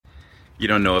You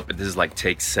don't know it, but this is like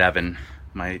take 7.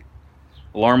 My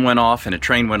alarm went off and a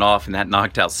train went off, and that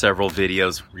knocked out several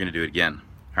videos. We're going to do it again.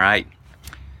 All right.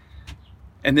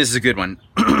 And this is a good one.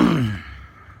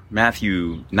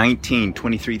 Matthew 19,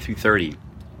 23 through 30.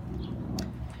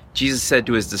 Jesus said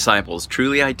to his disciples,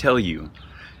 "Truly I tell you,"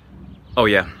 oh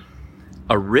yeah,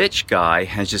 a rich guy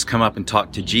has just come up and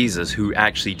talked to Jesus, who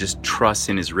actually just trusts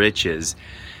in his riches,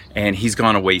 and he's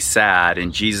gone away sad,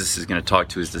 and Jesus is going to talk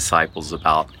to his disciples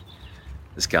about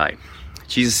this guy.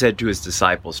 Jesus said to his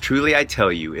disciples, "Truly I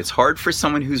tell you, it's hard for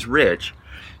someone who's rich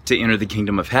to enter the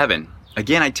kingdom of heaven.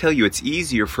 Again, I tell you, it's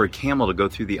easier for a camel to go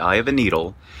through the eye of a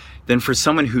needle than for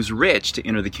someone who's rich to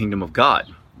enter the kingdom of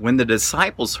God." When the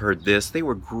disciples heard this, they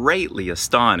were greatly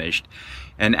astonished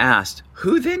and asked,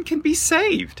 "Who then can be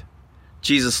saved?"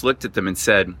 Jesus looked at them and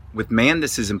said, "With man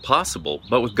this is impossible,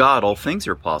 but with God all things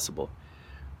are possible."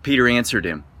 Peter answered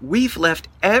him, "We've left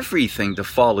everything to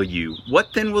follow you.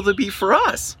 What then will there be for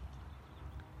us?"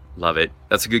 Love it.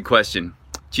 That's a good question.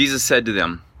 Jesus said to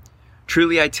them,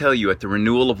 "Truly I tell you, at the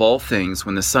renewal of all things,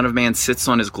 when the Son of Man sits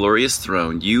on his glorious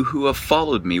throne, you who have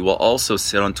followed me will also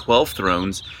sit on 12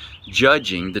 thrones,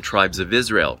 judging the tribes of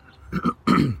Israel.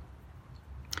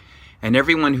 And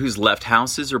everyone who's left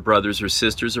houses or brothers or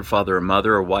sisters or father or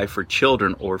mother or wife or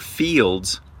children or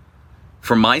fields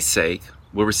for my sake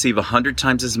will receive 100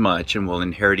 times as much and will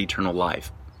inherit eternal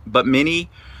life. But many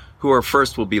who are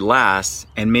first will be last,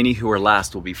 and many who are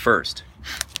last will be first."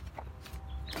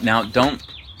 Now, don't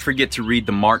forget to read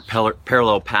the Mark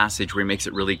parallel passage where he makes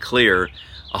it really clear,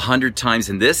 100 times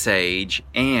in this age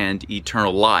and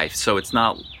eternal life. So it's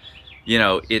not,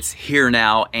 it's here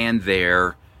now and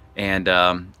there. And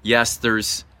yes,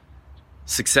 there's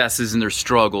successes and there's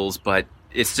struggles, but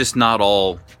it's just not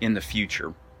all in the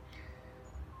future.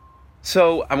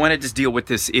 So I want to just deal with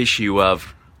this issue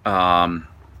of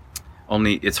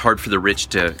only it's hard for the rich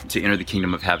to enter the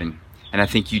kingdom of heaven. And I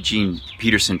think Eugene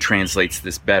Peterson translates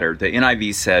this better. The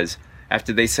NIV says,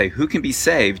 after they say, "Who can be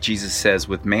saved?" Jesus says,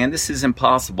 "With man this is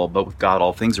impossible, but with God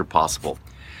all things are possible."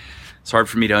 It's hard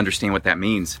for me to understand what that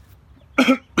means.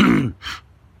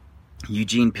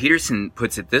 Eugene Peterson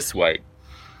puts it this way.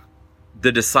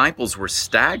 The disciples were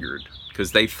staggered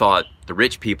because they thought the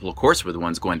rich people, of course, were the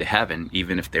ones going to heaven,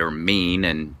 even if they were mean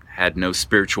and had no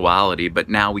spirituality. But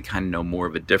now we kind of know more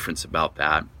of a difference about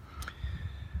that.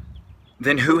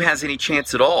 Then who has any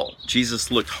chance at all? Jesus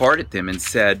looked hard at them and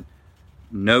said,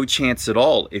 "No chance at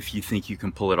all if you think you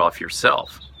can pull it off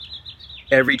yourself.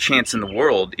 Every chance in the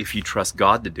world if you trust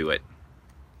God to do it."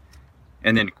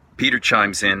 And then Peter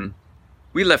chimes in,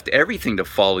 "We left everything to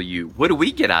follow you. What do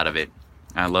we get out of it?"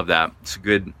 I love that. It's a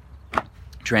good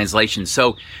translation.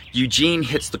 So Eugene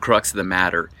hits the crux of the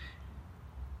matter.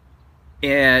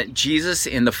 And Jesus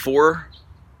in the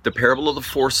parable of the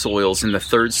 4 soils, in the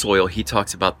third soil, he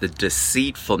talks about the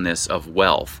deceitfulness of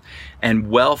wealth. And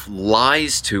wealth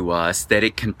lies to us that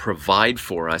it can provide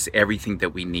for us everything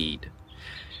that we need.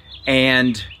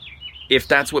 And if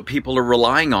that's what people are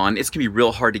relying on, it's going to be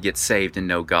real hard to get saved and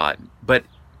know God. But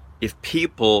if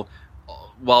people,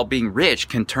 while being rich,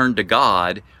 can turn to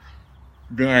God,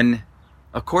 then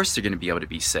of course they're going to be able to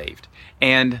be saved.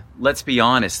 And let's be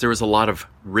honest, there was a lot of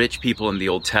rich people in the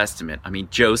Old Testament. I mean,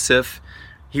 Joseph,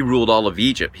 he ruled all of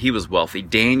Egypt. He was wealthy.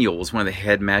 Daniel was one of the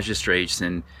head magistrates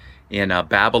in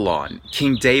Babylon.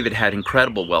 King David had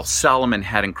incredible wealth. Solomon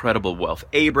had incredible wealth.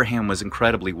 Abraham was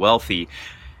incredibly wealthy.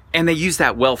 And they used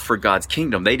that wealth for God's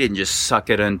kingdom. They didn't just suck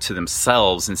it unto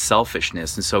themselves in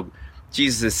selfishness. And so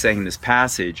Jesus is saying in this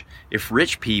passage, if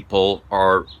rich people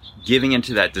are giving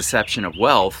into that deception of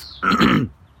wealth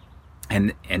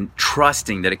and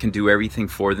trusting that it can do everything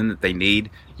for them that they need,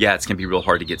 yeah, it's going to be real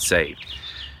hard to get saved.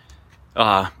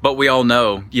 But we all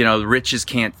know, the riches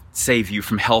can't save you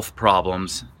from health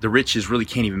problems. The riches really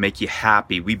can't even make you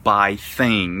happy. We buy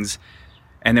things,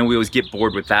 and then we always get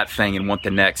bored with that thing and want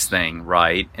the next thing,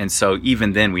 right? And so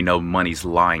even then we know money's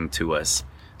lying to us.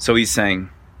 So he's saying,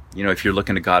 if you're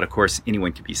looking to God, of course,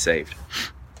 anyone can be saved.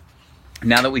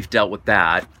 Now that we've dealt with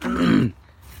that,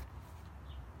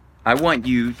 I want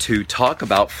you to talk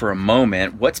about for a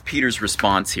moment, what's Peter's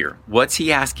response here? What's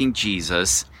he asking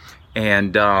Jesus?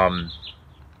 And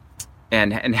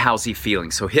how's he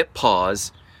feeling? So hit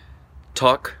pause,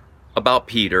 talk about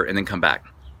Peter, and then come back.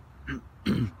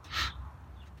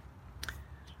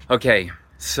 Okay,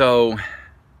 so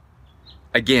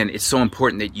again, it's so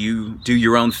important that you do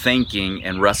your own thinking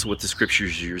and wrestle with the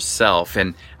scriptures yourself.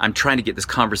 And I'm trying to get this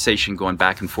conversation going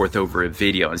back and forth over a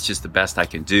video. It's just the best I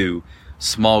can do.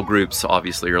 Small groups,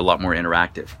 obviously, are a lot more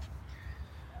interactive.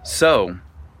 So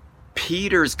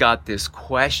Peter's got this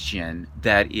question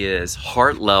that is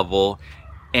heart level,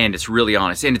 and it's really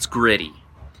honest, and it's gritty.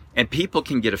 and people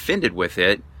can get offended with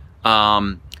it,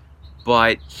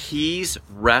 but he's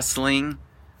wrestling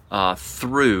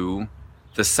through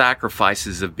the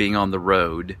sacrifices of being on the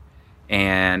road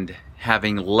and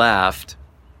having left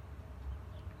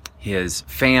his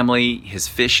family, his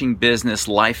fishing business,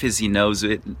 life as he knows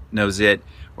it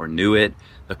or knew it,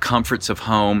 the comforts of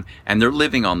home, and they're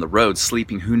living on the road,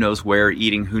 sleeping who knows where,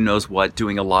 eating who knows what,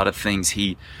 doing a lot of things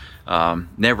he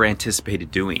never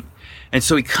anticipated doing. And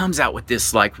so he comes out with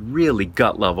this like really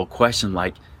gut level question,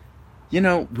 like,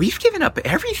 we've given up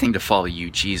everything to follow you,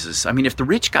 Jesus. I mean, if the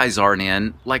rich guys aren't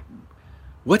in, like,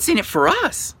 what's in it for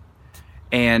us?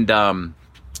 And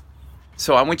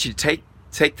so I want you to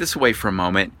take this away for a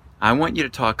moment. I want you to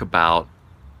talk about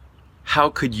how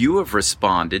could you have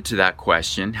responded to that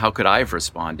question? How could I have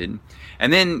responded?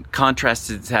 And then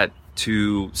contrasted that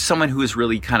to someone who is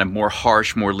really kind of more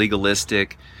harsh, more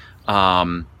legalistic,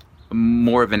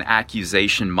 more of an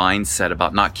accusation mindset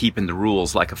about not keeping the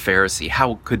rules like a Pharisee.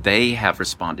 How could they have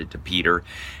responded to Peter?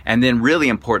 And then really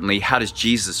importantly, how does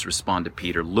Jesus respond to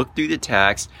Peter? Look through the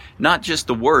text, not just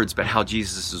the words, but how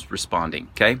Jesus is responding,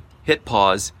 okay? Hit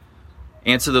pause,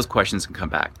 answer those questions, and come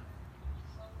back.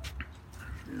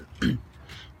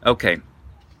 Okay.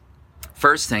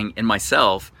 First thing, in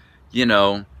myself,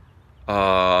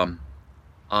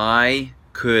 I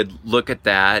could look at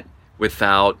that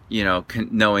without,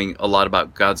 knowing a lot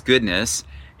about God's goodness,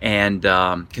 and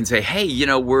can say, hey,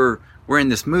 we're in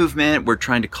this movement. We're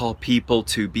trying to call people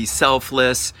to be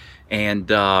selfless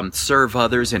and serve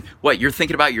others. And what, you're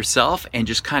thinking about yourself, and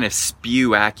just kind of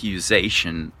spew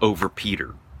accusation over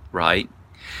Peter, right?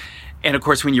 And of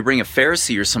course, when you bring a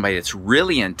Pharisee or somebody that's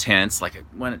really intense, like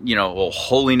a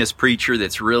holiness preacher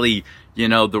that's really,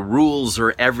 the rules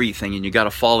are everything and you got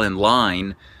to fall in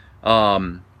line,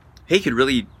 he could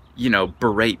really,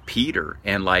 berate Peter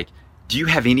and like, do you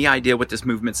have any idea what this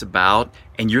movement's about?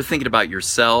 And you're thinking about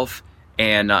yourself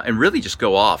and really just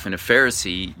go off. And a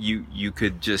Pharisee, you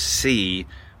could just see,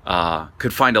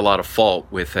 could find a lot of fault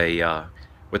with a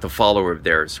follower of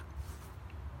theirs.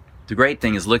 The great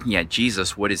thing is looking at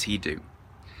Jesus, what does he do?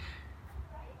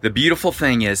 The beautiful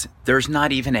thing is there's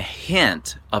not even a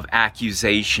hint of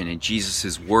accusation in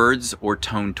Jesus' words or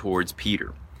tone towards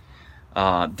Peter.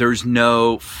 There's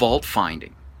no fault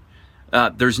finding.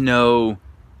 There's no,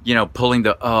 pulling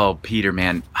the, oh, Peter,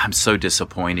 man, I'm so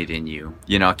disappointed in you.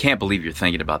 I can't believe you're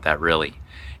thinking about that, really.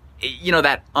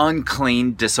 That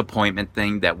unclean disappointment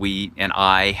thing that we and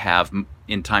I have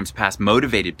in times past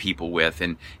motivated people with,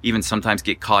 and even sometimes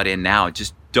get caught in now.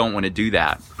 Just don't want to do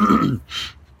that.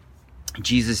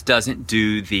 Jesus doesn't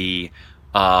do the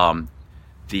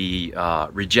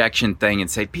rejection thing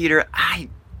and say, Peter, I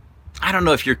don't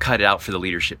know if you're cut out for the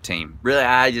leadership team. Really,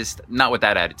 not with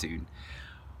that attitude.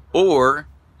 Or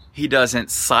he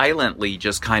doesn't silently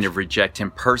just kind of reject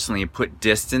him personally and put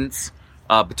distance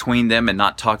between them and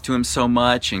not talk to him so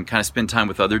much and kind of spend time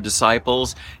with other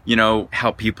disciples.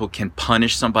 How people can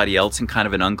punish somebody else in kind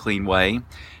of an unclean way.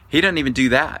 He doesn't even do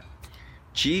that.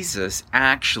 Jesus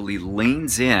actually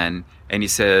leans in and he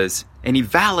says, and he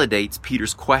validates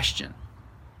Peter's question.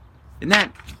 Isn't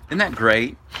that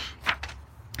great?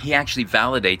 He actually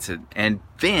validates it, and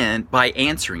then by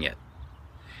answering it.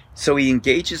 So he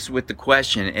engages with the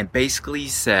question and basically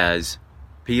says,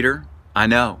 Peter, I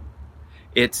know.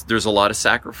 There's a lot of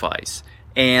sacrifice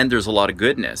and there's a lot of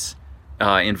goodness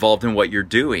involved in what you're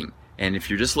doing. And if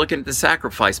you're just looking at the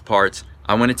sacrifice parts,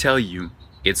 I want to tell you,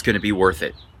 it's going to be worth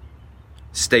it.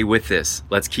 Stay with this.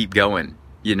 Let's keep going.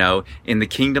 In the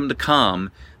kingdom to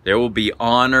come, there will be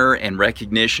honor and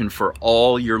recognition for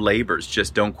all your labors.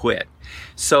 Just don't quit.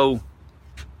 So,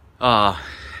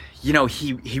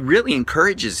 he really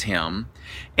encourages him.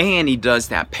 And he does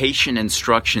that patient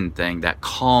instruction thing, that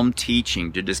calm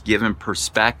teaching to just give him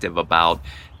perspective about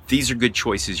these are good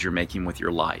choices you're making with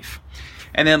your life.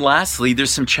 And then lastly,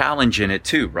 there's some challenge in it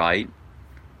too, right?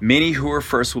 Many who are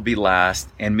first will be last,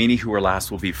 and many who are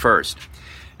last will be first.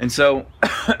 And so,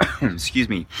 excuse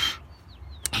me,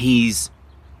 he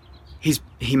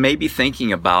may be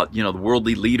thinking about, the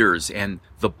worldly leaders, and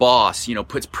the boss,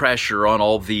 puts pressure on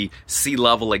all the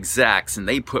C-level execs, and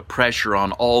they put pressure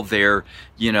on all their,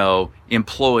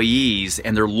 employees,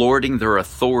 and they're lording their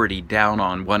authority down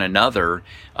on one another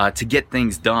to get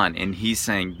things done. And he's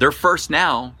saying they're first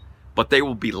now, but they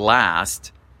will be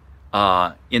last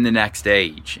in the next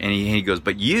age. And he goes,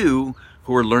 but you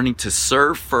who are learning to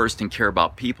serve first and care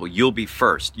about people, you'll be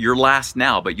first. You're last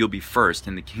now, but you'll be first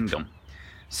in the kingdom.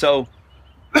 So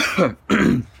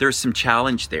there's some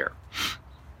challenge there.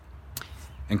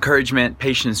 Encouragement,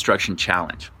 patient instruction,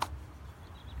 challenge.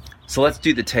 So let's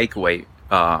do the takeaway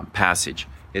passage.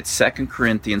 It's 2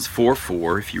 Corinthians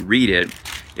 4:4. If you read it,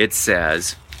 it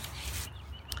says,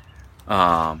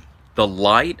 the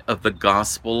light of the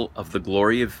gospel of the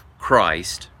glory of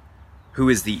Christ, who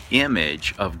is the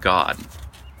image of God,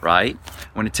 right?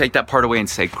 I want to take that part away and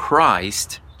say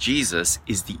Christ, Jesus,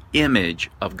 is the image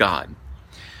of God.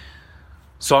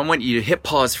 So I want you to hit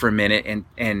pause for a minute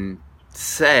and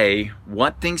say,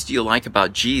 what things do you like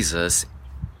about Jesus?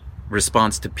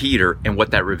 Response to Peter, and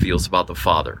what that reveals about the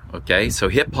Father. Okay, so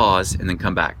hit pause and then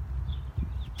come back.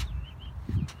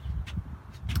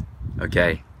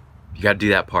 Okay, you got to do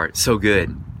that part. So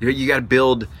good. You got to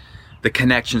build the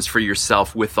connections for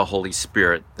yourself with the Holy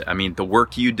Spirit. I mean, the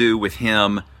work you do with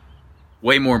Him,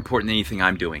 way more important than anything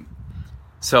I'm doing.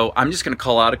 So I'm just going to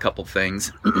call out a couple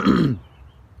things.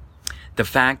 The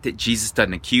fact that Jesus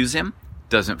doesn't accuse him,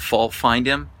 doesn't fault find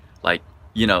him, like,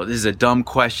 this is a dumb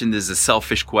question, this is a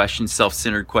selfish question,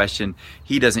 self-centered question.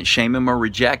 He doesn't shame him or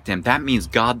reject him. That means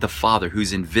God the Father,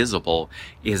 who's invisible,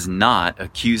 is not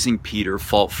accusing Peter,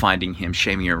 fault finding him,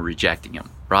 shaming or rejecting him,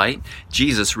 right?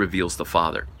 Jesus reveals the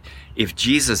Father. If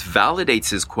Jesus validates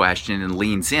his question and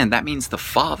leans in, that means the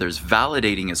Father's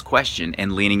validating his question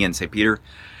and leaning in. Say, Peter,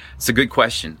 it's a good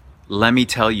question. Let me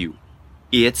tell you,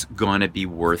 it's going to be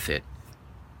worth it.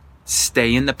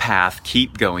 Stay in the path,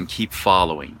 keep going, keep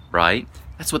following, right?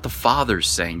 That's what the Father's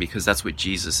saying, because that's what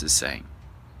Jesus is saying.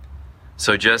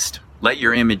 So just let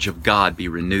your image of God be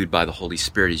renewed by the Holy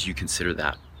Spirit as you consider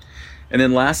that. And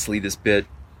then lastly, this bit,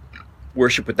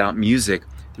 worship without music.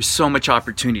 There's so much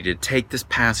opportunity to take this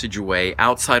passage away,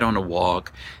 outside on a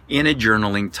walk, in a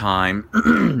journaling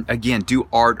time. Again, do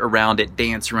art around it,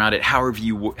 dance around it, however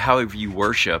you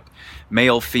worship.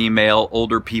 Male, female,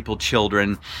 older people,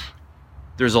 children.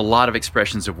 There's a lot of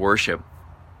expressions of worship.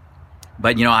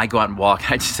 But, I go out and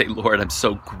walk. I just say, Lord, I'm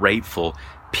so grateful.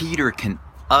 Peter can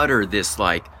utter this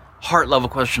heart level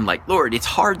question like, Lord, it's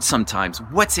hard sometimes.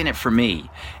 What's in it for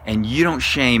me? And you don't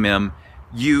shame him.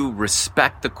 You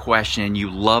respect the question and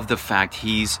you love the fact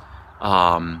he's,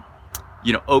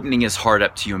 opening his heart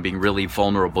up to you and being really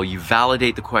vulnerable. You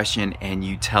validate the question and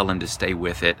you tell him to stay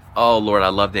with it. Oh, Lord, I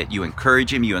love that. You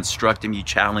encourage him, you instruct him, you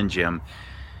challenge him.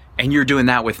 And you're doing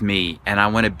that with me, and I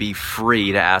want to be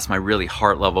free to ask my really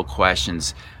heart-level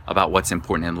questions about what's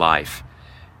important in life,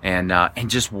 and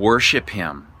just worship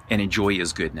Him and enjoy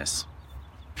His goodness.